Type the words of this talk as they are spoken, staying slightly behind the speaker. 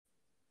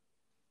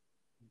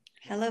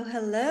Hello,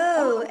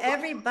 hello,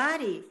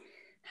 everybody.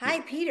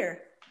 Hi, Peter.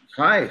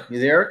 Hi, you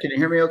there? Can you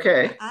hear me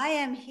okay? I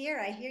am here.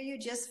 I hear you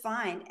just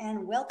fine.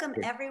 And welcome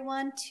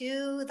everyone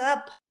to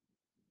the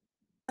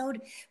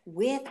pod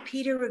with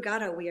Peter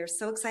Regatta. We are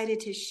so excited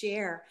to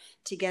share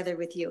together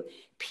with you.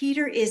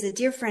 Peter is a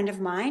dear friend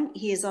of mine.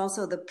 He is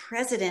also the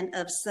president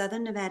of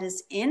Southern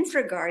Nevada's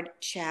InfraGard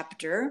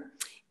chapter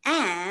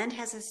and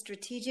has a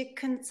strategic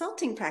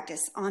consulting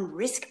practice on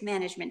risk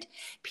management.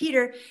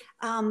 Peter,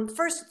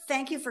 first,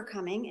 thank you for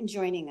coming and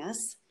joining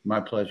us. My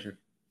pleasure.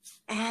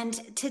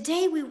 And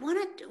today we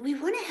want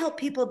to help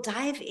people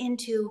dive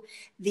into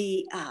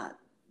the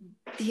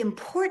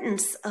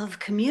importance of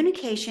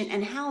communication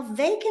and how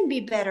they can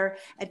be better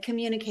at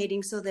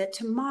communicating so that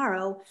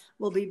tomorrow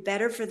will be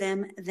better for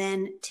them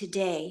than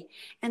today.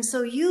 And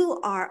so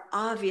you are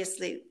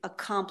obviously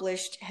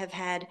accomplished, have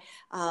had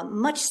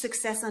much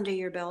success under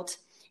your belt.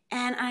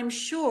 And I'm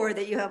sure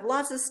that you have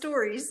lots of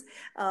stories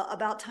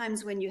about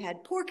times when you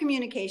had poor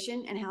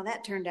communication and how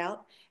that turned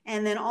out.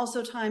 And then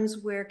also times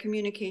where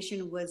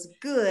communication was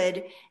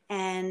good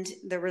and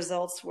the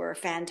results were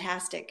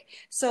fantastic.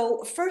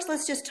 So first,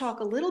 let's just talk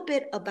a little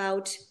bit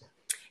about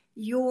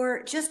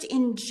your, just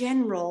in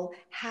general,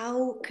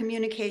 how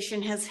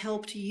communication has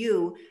helped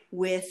you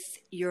with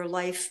your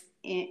life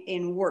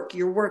in work,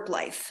 your work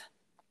life.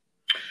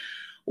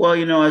 Well,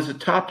 as a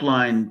top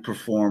line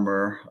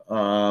performer,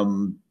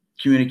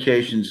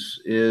 communications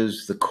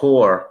is the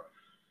core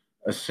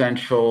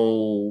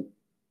essential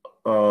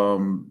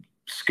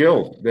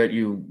skill that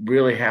you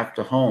really have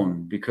to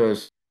hone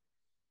because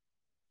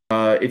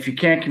if you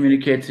can't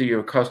communicate to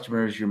your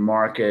customers, your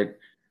market,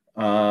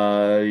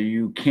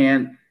 you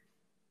can't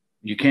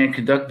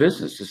conduct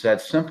business. It's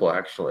that simple,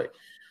 actually.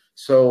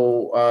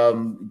 So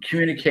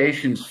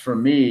communications for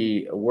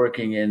me,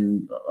 working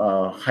in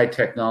high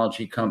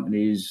technology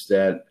companies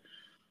that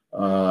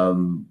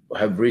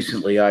have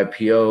recently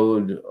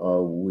IPO'd,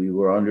 we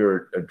were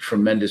under a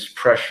tremendous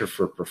pressure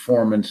for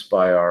performance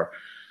by our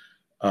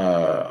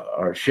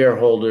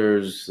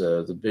shareholders,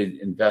 the big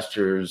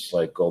investors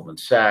like Goldman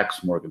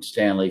Sachs, Morgan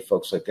Stanley,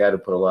 folks like that who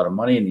put a lot of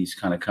money in these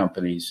kind of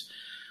companies.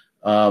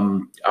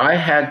 I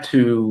had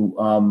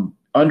to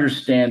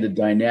understand the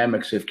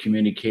dynamics of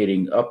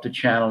communicating up the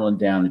channel and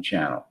down the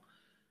channel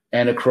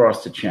and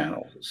across the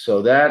channel.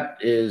 So that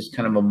is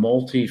kind of a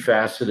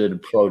multifaceted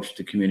approach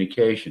to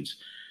communications.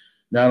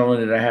 Not only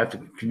did I have to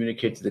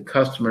communicate to the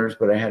customers,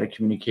 but I had to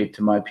communicate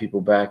to my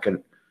people back at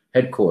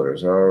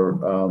headquarters,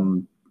 our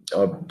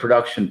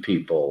production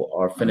people,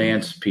 our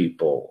finance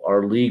people,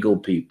 our legal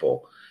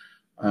people.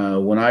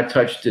 When I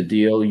touched a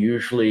deal,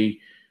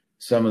 usually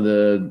some of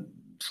the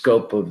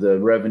scope of the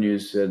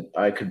revenues that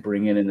I could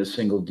bring in a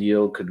single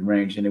deal could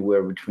range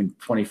anywhere between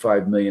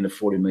 $25 million to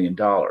 $40 million.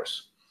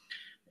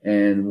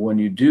 And when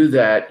you do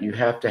that, you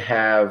have to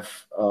have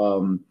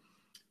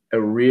a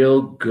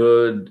real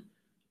good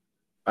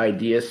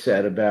idea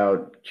set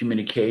about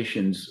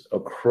communications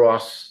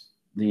across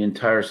the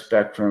entire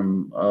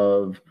spectrum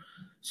of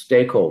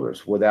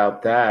stakeholders.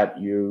 Without that,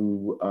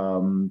 you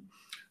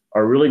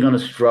are really going to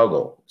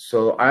struggle.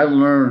 So I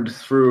learned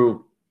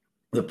through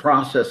the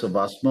process of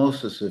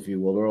osmosis, if you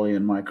will, early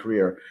in my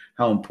career,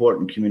 how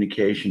important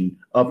communication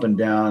up and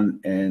down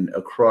and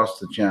across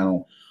the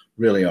channel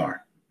really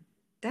are.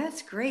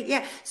 That's great.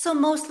 Yeah. So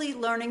mostly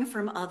learning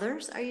from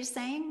others, are you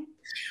saying?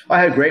 I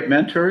had great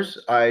mentors.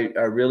 I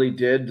really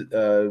did.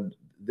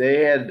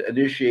 They had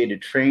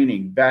initiated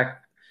training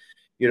back,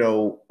 in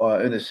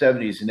the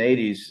 70s and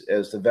 80s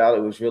as the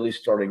Valley was really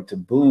starting to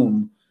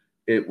boom.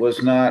 It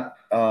was not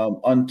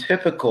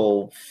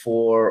untypical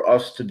for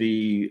us to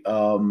be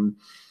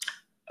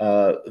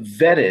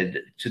vetted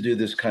to do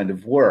this kind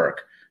of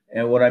work.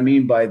 And what I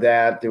mean by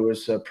that, there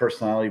was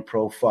personality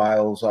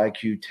profiles,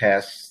 IQ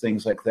tests,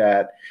 things like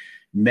that,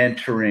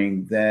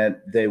 mentoring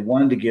that they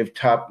wanted to give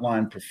top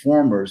line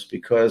performers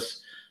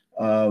because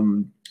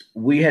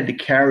we had to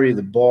carry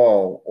the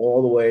ball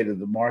all the way to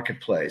the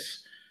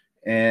marketplace.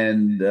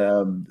 And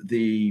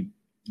the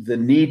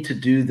need to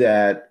do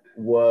that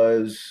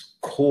was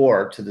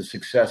core to the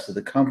success of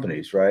the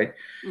companies, right?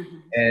 Mm-hmm.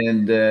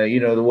 And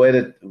the way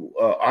that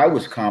I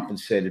was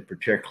compensated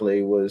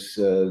particularly was,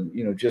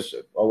 just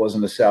I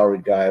wasn't a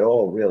salaried guy at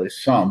all, really,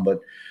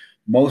 but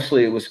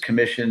mostly it was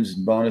commissions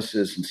and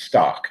bonuses and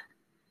stock.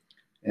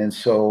 And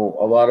so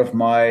a lot of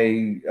my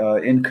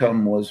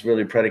income was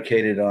really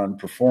predicated on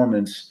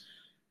performance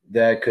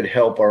that could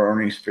help our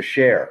earnings per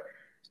share.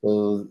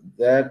 So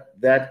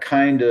that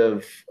kind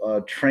of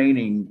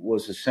training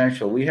was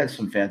essential. We had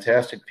some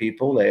fantastic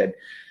people. They had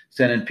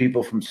sent in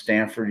people from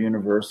Stanford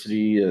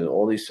University,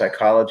 all these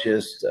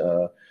psychologists,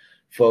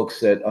 folks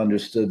that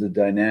understood the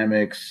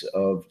dynamics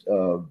of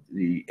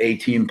the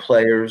A-team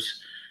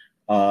players.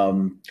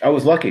 I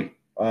was lucky.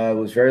 I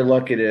was very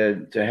lucky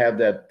to have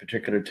that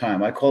particular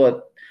time. I call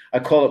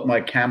it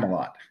my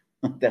Camelot.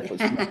 That's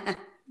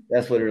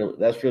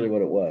really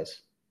what it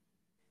was.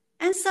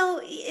 And so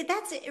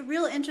that's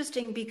real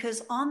interesting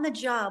because on the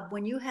job,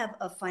 when you have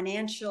a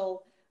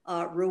financial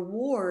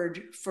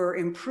reward for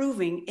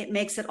improving, it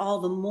makes it all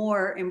the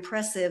more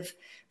impressive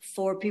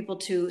for people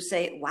to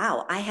say,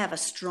 wow, I have a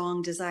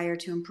strong desire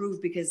to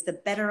improve, because the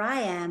better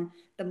I am,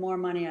 the more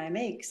money I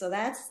make. So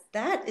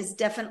that is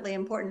definitely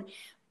important.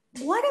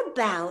 What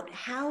about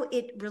how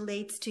it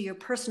relates to your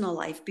personal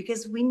life?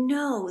 Because we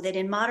know that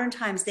in modern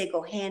times, they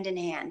go hand in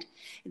hand.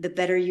 The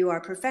better you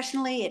are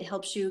professionally, it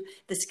helps you,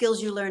 the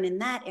skills you learn in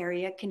that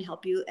area can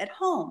help you at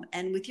home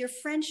and with your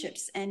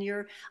friendships and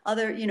your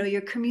other,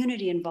 your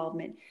community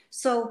involvement.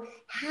 So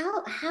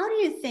how do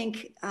you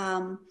think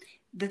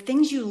the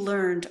things you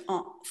learned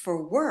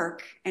for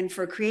work and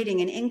for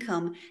creating an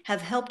income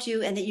have helped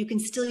you, and that you can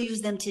still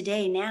use them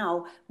today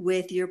now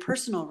with your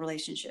personal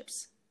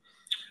relationships?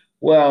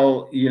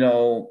 Well,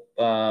 you're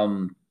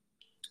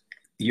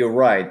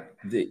right.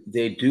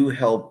 They do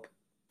help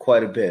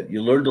quite a bit.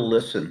 You learn to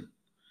listen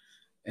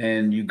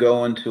and you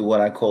go into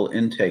what I call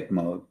intake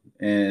mode.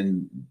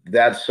 And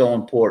that's so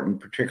important,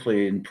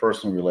 particularly in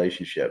personal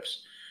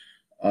relationships.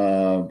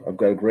 I've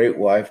got a great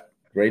wife,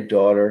 great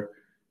daughter,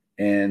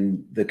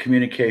 and the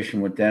communication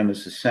with them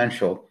is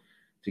essential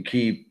to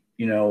keep,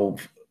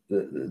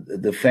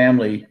 the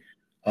family,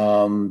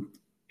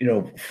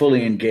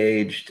 fully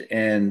engaged.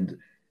 And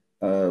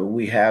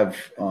we have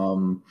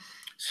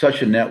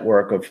such a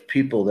network of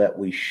people that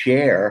we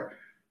share,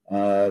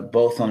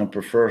 both on a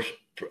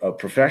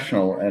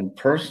professional and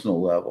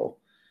personal level.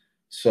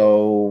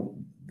 So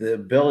the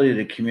ability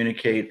to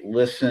communicate,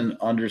 listen,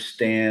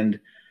 understand,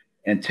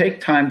 and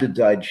take time to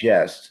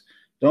digest.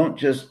 Don't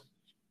just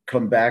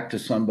come back to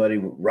somebody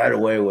right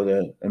away with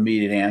an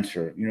immediate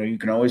answer. You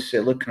can always say,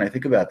 look, can I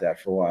think about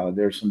that for a while?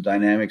 There's some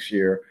dynamics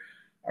here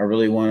I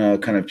really want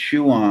to kind of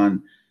chew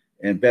on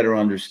and better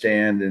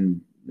understand,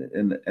 and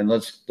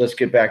let's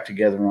get back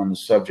together on the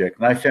subject.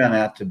 And I found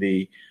that to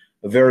be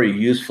a very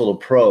useful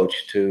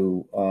approach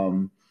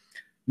to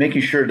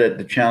making sure that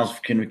the channels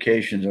of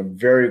communications are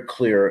very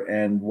clear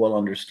and well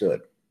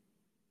understood.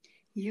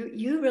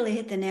 You really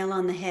hit the nail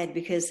on the head,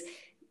 because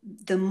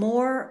the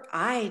more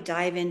I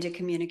dive into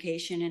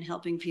communication and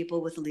helping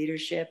people with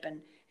leadership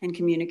and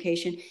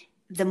communication,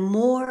 the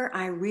more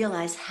I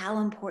realize how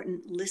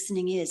important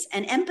listening is,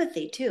 and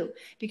empathy too,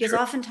 because Sure.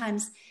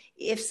 oftentimes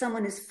if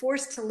someone is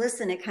forced to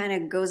listen, it kind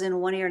of goes in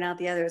one ear and out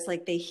the other. It's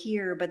like they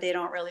hear, but they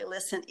don't really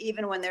listen,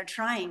 even when they're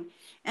trying.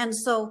 And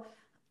so,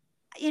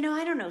 I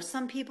don't know,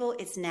 some people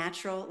it's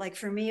natural. Like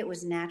for me, it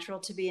was natural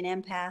to be an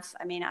empath.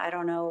 I mean, I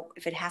don't know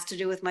if it has to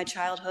do with my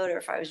childhood or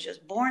if I was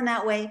just born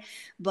that way,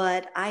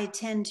 but I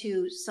tend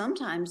to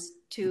sometimes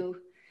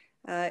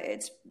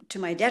it's to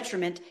my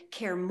detriment,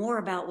 care more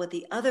about what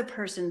the other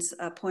person's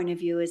point of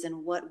view is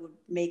and what would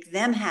make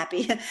them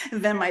happy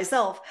than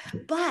myself.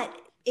 But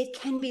it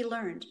can be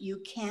learned.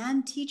 You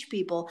can teach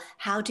people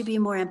how to be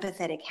more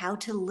empathetic, how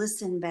to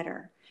listen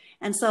better.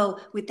 And so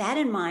with that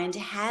in mind,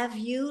 have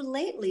you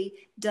lately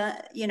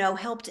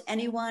helped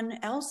anyone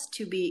else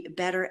to be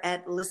better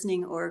at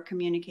listening or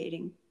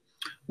communicating?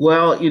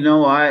 Well,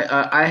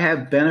 I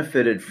have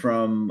benefited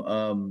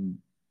from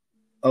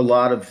a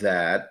lot of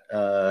that,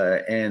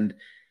 and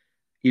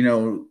you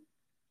know,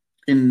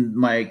 in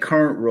my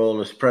current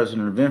role as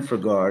president of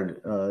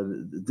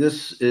InfraGard,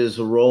 this is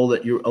a role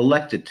that you're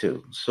elected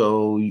to.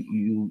 So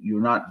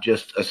you're not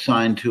just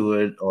assigned to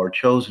it or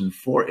chosen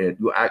for it.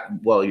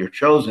 Well, you're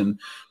chosen,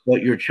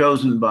 but you're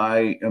chosen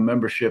by a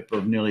membership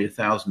of nearly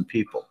 1,000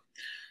 people.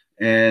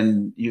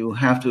 And you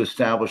have to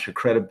establish a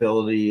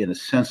credibility and a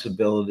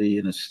sensibility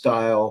and a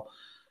style,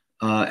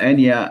 and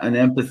yeah, an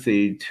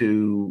empathy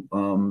to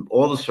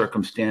all the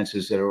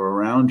circumstances that are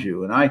around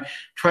you. And I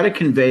try to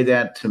convey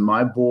that to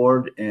my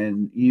board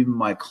and even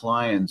my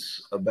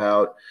clients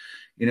about,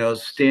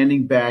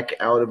 standing back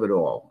out of it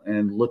all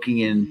and looking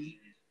in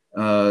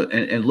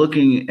and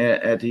looking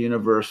at the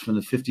universe from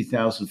the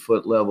 50,000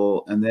 foot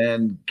level and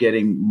then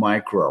getting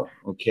micro,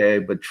 okay,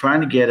 but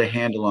trying to get a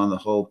handle on the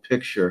whole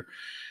picture.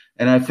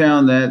 And I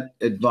found that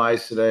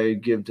advice that I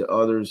give to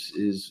others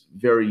is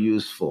very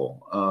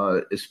useful,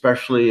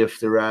 especially if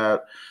they're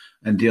out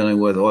and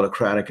dealing with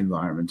autocratic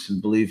environments. And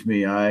believe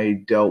me, I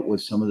dealt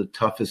with some of the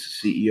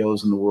toughest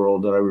CEOs in the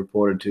world that I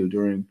reported to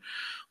during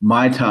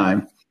my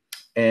time.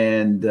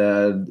 And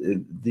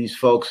these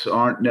folks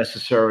aren't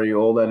necessarily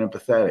all that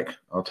empathetic.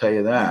 I'll tell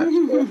you that. So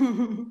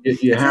you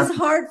It have is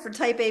hard for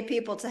type A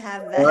people to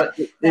have that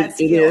it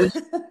skill. is.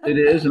 It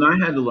is. And I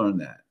had to learn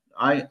that.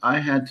 I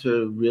had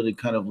to really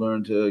kind of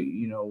learn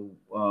to,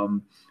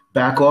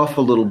 back off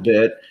a little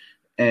bit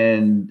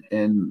and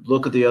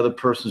look at the other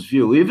person's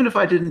view, even if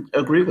I didn't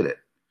agree with it.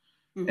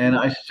 Mm-hmm. And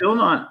I still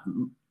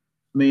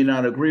may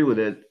not agree with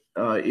it,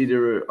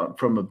 either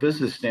from a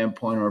business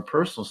standpoint or a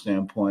personal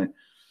standpoint.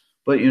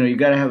 But, you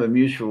got to have a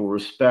mutual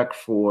respect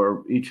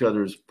for each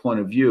other's point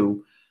of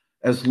view,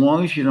 as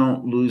long as you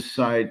don't lose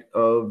sight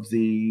of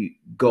the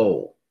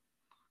goal.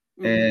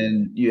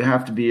 And you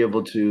have to be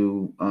able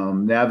to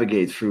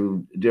navigate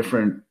through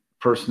different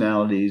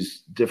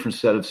personalities, different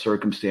set of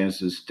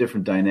circumstances,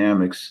 different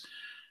dynamics,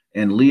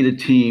 and lead a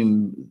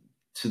team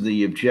to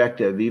the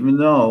objective, even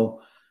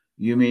though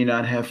you may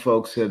not have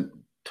folks that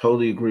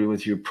totally agree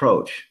with your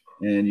approach.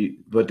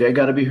 but they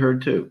got to be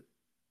heard too.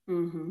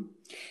 Hmm.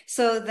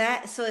 So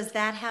is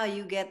that how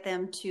you get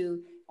them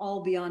to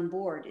all be on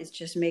board? Is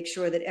just make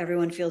sure that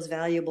everyone feels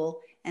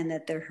valuable and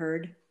that they're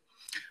heard?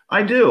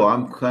 I do.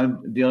 I'm kind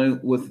of dealing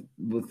with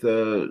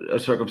a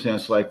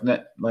circumstance like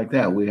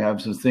that. We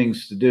have some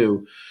things to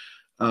do,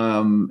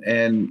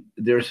 and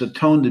there's a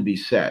tone to be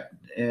set.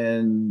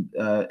 And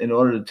in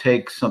order to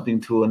take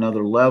something to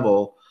another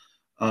level,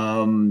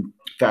 in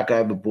fact, I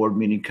have a board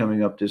meeting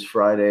coming up this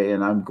Friday,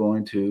 and I'm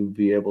going to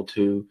be able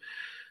to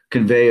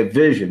convey a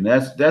vision.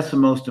 That's the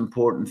most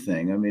important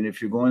thing. I mean, if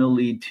you're going to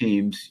lead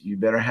teams, you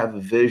better have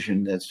a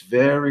vision that's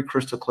very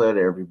crystal clear to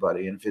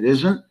everybody. And if it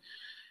isn't,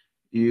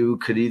 you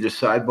could either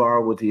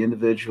sidebar with the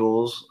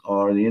individuals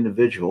or the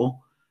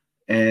individual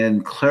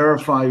and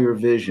clarify your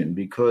vision.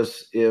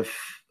 Because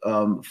if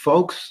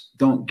folks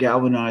don't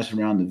galvanize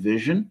around the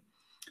vision,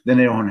 then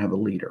they don't have a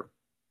leader,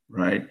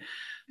 right?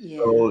 Yeah.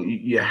 So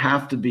you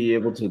have to be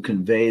able to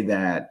convey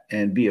that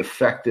and be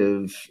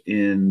effective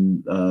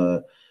in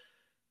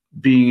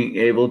being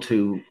able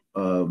to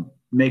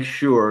make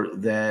sure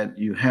that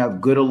you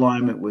have good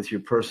alignment with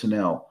your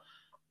personnel.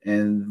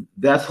 And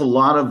that's a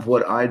lot of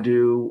what I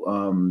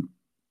do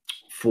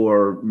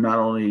for not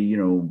only,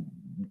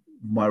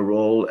 my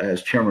role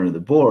as chairman of the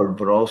board,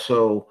 but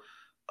also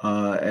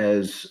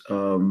as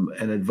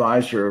an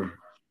advisor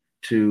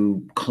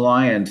to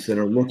clients that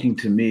are looking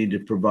to me to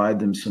provide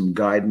them some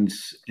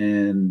guidance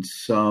and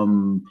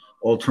some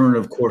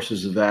alternative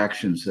courses of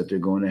actions that they're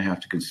going to have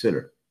to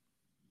consider.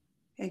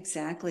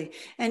 Exactly.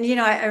 And,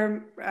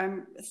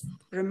 I'm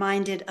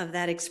reminded of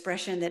that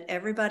expression that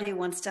everybody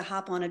wants to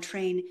hop on a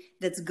train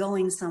that's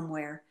going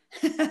somewhere.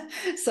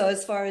 So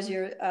as far as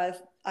your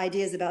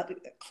ideas about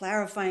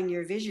clarifying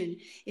your vision,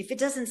 if it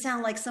doesn't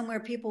sound like somewhere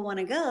people want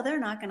to go, they're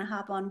not going to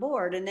hop on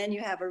board. And then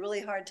you have a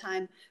really hard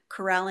time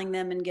corralling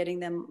them and getting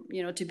them,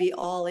 to be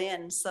all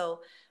in. So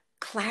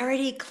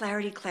clarity,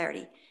 clarity,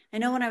 clarity. I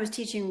know when I was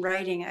teaching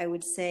writing, I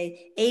would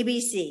say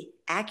ABC,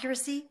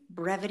 accuracy,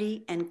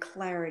 brevity, and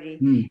clarity.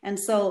 Hmm. And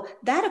so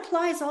that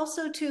applies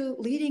also to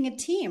leading a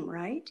team,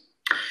 right?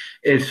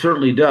 It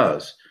certainly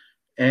does.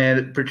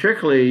 And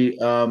particularly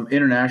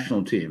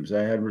international teams.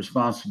 I had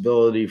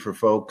responsibility for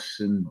folks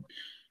in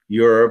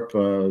Europe,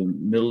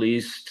 Middle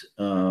East,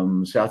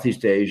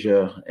 Southeast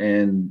Asia.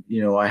 And,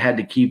 I had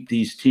to keep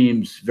these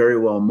teams very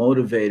well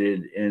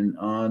motivated and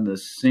on the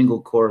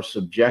single course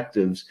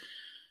objectives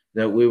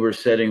that we were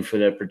setting for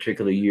that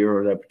particular year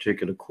or that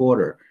particular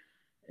quarter.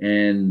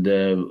 And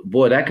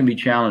boy, that can be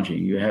challenging.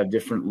 You have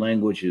different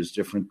languages,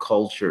 different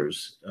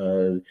cultures,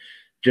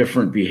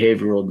 different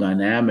behavioral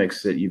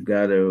dynamics that you've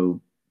got to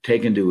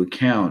take into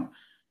account.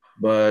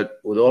 But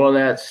with all of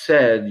that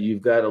said,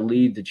 you've got to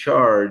lead the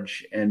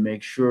charge and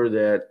make sure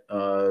that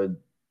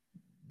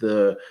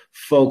the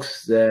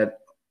folks that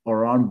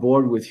are on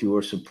board with you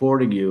are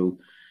supporting you.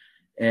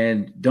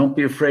 And don't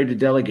be afraid to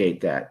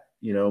delegate that.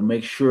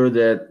 Make sure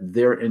that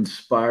they're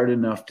inspired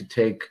enough to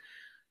take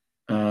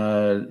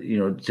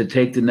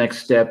the next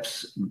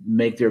steps,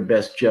 make their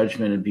best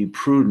judgment, and be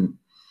prudent.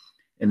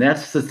 And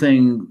that's the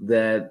thing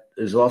that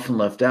is often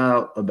left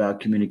out about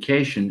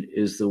communication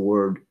is the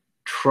word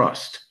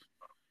trust.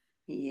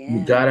 Yeah.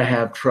 You got to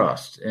have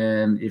trust.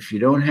 And if you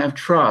don't have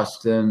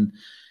trust, then,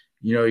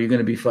 you're going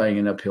to be fighting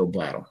an uphill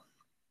battle.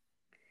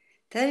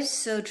 That is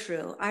so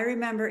true. I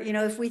remember,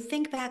 if we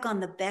think back on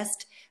the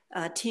best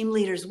team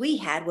leaders we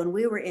had when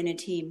we were in a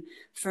team,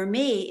 for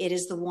me, it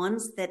is the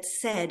ones that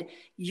said,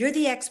 you're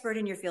the expert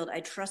in your field. I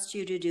trust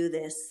you to do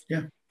this.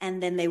 Yeah.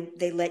 And then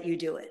they let you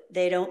do it.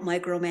 They don't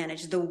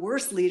micromanage. The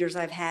worst leaders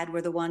I've had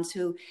were the ones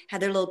who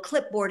had their little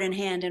clipboard in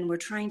hand and were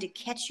trying to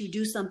catch you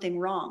do something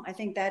wrong. I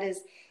think that is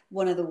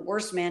one of the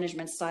worst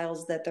management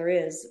styles that there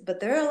is. But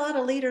there are a lot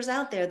of leaders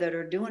out there that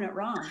are doing it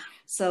wrong.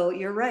 So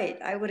you're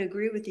right. I would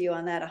agree with you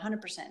on that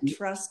 100%.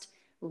 Trust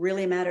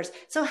really matters.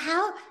 So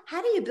how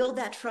do you build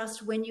that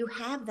trust when you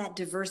have that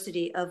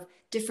diversity of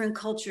different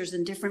cultures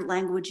and different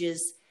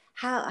languages?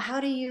 How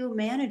do you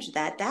manage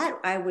that? That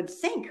I would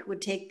think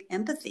would take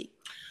empathy.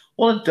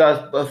 Well, it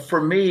does. But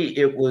for me,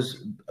 it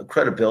was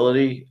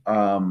credibility.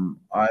 I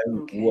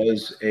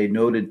was a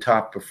noted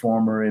top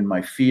performer in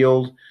my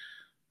field.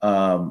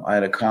 I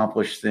had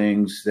accomplished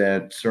things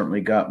that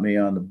certainly got me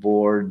on the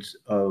boards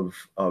of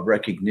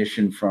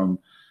recognition from,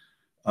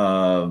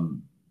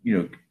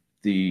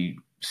 the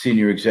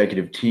senior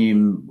executive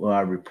team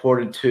I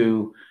reported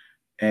to,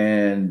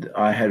 and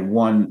I had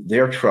won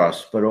their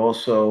trust, but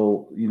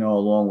also,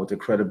 along with the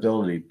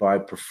credibility by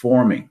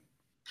performing.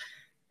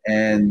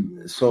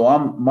 And so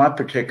my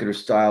particular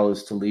style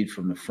is to lead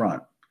from the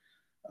front.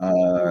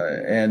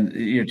 And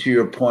to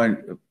your point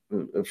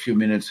a few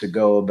minutes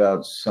ago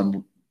about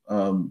some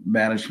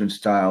management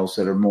styles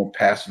that are more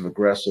passive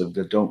aggressive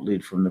that don't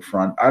lead from the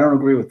front, I don't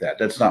agree with that.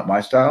 That's not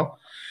my style.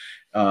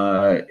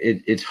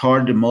 It's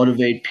hard to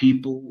motivate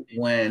people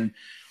when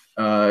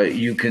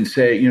you can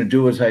say,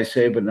 do as I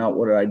say, but not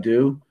what I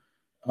do.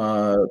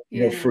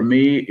 For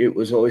me, it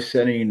was always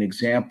setting an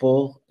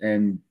example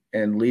and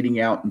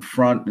leading out in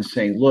front and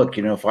saying, look,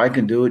 if I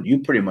can do it, you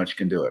pretty much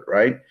can do it,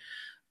 right?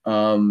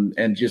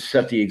 And just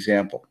set the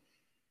example.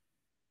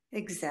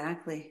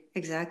 Exactly,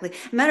 exactly.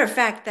 Matter of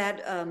fact,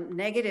 that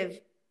negative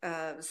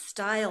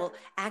style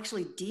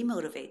actually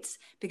demotivates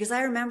because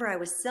I remember I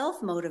was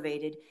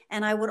self-motivated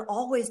and I would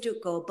always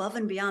go above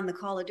and beyond the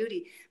call of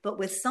duty. But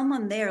with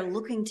someone there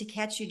looking to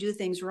catch you do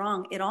things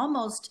wrong, it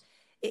almost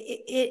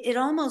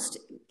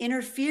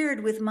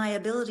interfered with my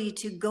ability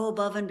to go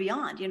above and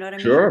beyond. You know what I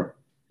mean? Sure.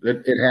 It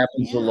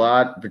happens a Yeah.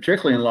 lot,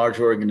 particularly in large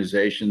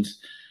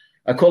organizations.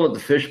 I call it the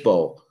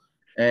fishbowl.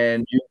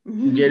 And you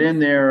get Hmm. in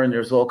there and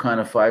there's all kind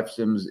of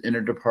fiefdoms,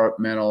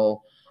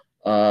 interdepartmental,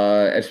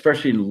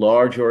 especially in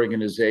large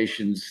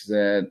organizations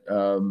that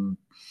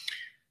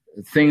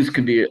things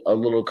can be a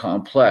little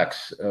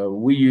complex.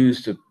 We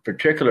used a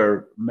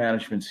particular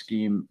management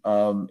scheme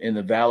in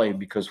the Valley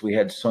because we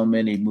had so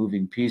many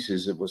moving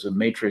pieces. It was a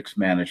matrix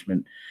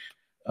management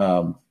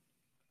um,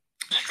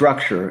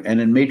 structure. And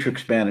in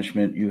matrix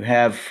management, you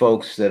have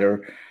folks that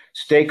are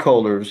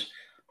stakeholders,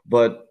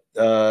 but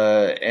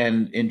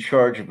and in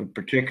charge of a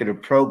particular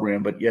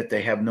program, but yet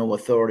they have no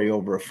authority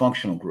over a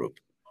functional group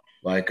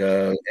like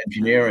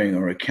engineering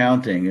or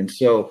accounting. And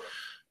so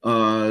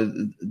uh,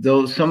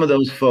 those some of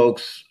those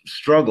folks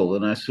struggle,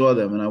 and I saw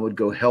them, and I would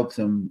go help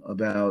them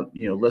about,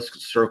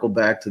 let's circle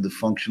back to the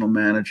functional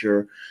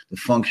manager, the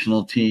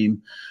functional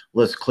team.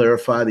 Let's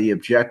clarify the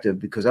objective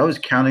because I was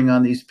counting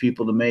on these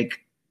people to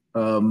make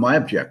my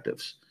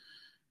objectives.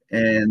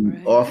 And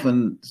Right.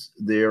 often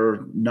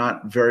they're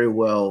not very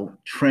well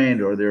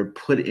trained or they're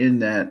put in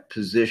that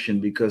position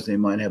because they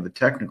might have a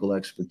technical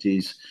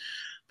expertise,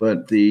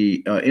 but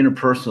the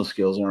interpersonal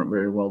skills aren't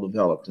very well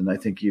developed. And I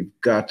think you've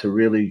got to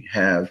really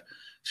have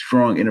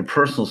strong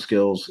interpersonal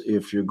skills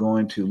if you're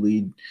going to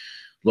lead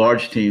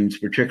large teams,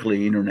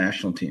 particularly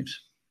international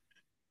teams.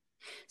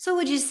 So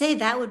would you say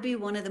that would be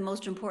one of the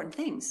most important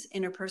things,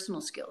 interpersonal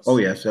Oh, skills?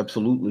 yes,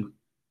 absolutely.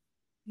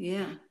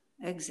 Yeah,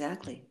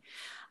 exactly.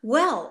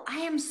 Well, I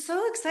am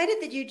so excited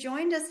that you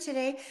joined us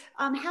today.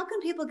 How can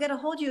people get a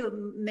hold of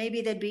you?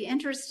 Maybe they'd be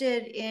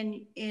interested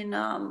in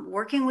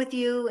working with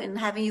you and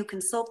having you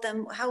consult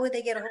them. How would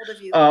they get a hold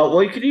of you?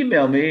 Well, you can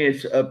email me.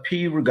 It's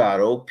P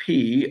Rugato,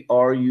 P-RUGATO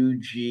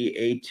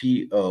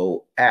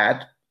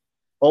at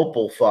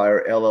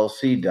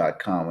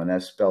opalfirellc.com. And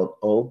that's spelled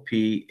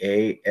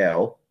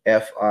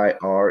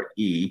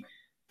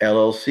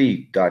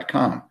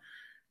OPALFIRELLC.com.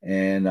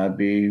 And I'd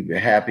be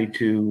happy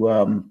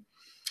to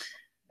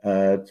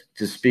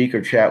speak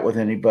or chat with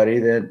anybody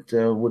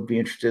that would be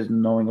interested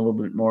in knowing a little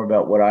bit more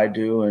about what I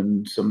do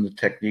and some of the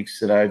techniques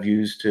that I've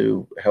used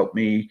to help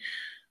me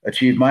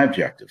achieve my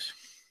objectives.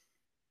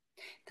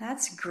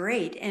 That's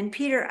great. And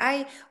Peter,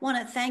 I want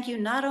to thank you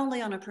not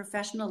only on a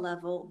professional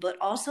level, but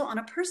also on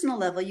a personal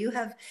level. You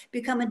have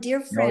become a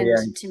dear Oh, friend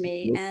yeah. to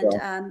me, You as and well.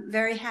 I'm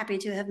very happy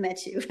to have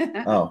met you.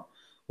 Oh,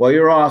 well,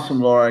 you're awesome,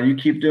 Laura. And you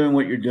keep doing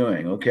what you're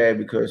doing, okay?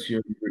 Because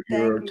you're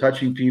Thank you.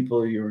 touching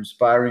people, you're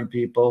inspiring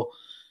people,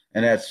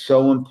 and that's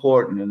so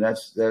important. And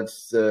that's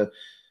the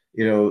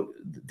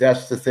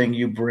that's the thing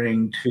you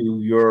bring to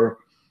your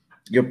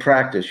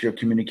practice, your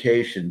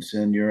communications,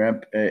 and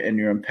your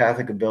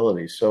empathic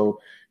ability. So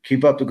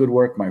keep up the good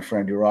work, my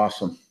friend. You're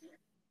awesome.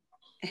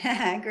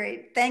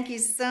 Great. Thank you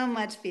so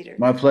much, Peter.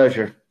 My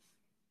pleasure.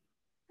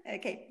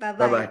 Okay,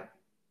 Bye bye-bye. bye.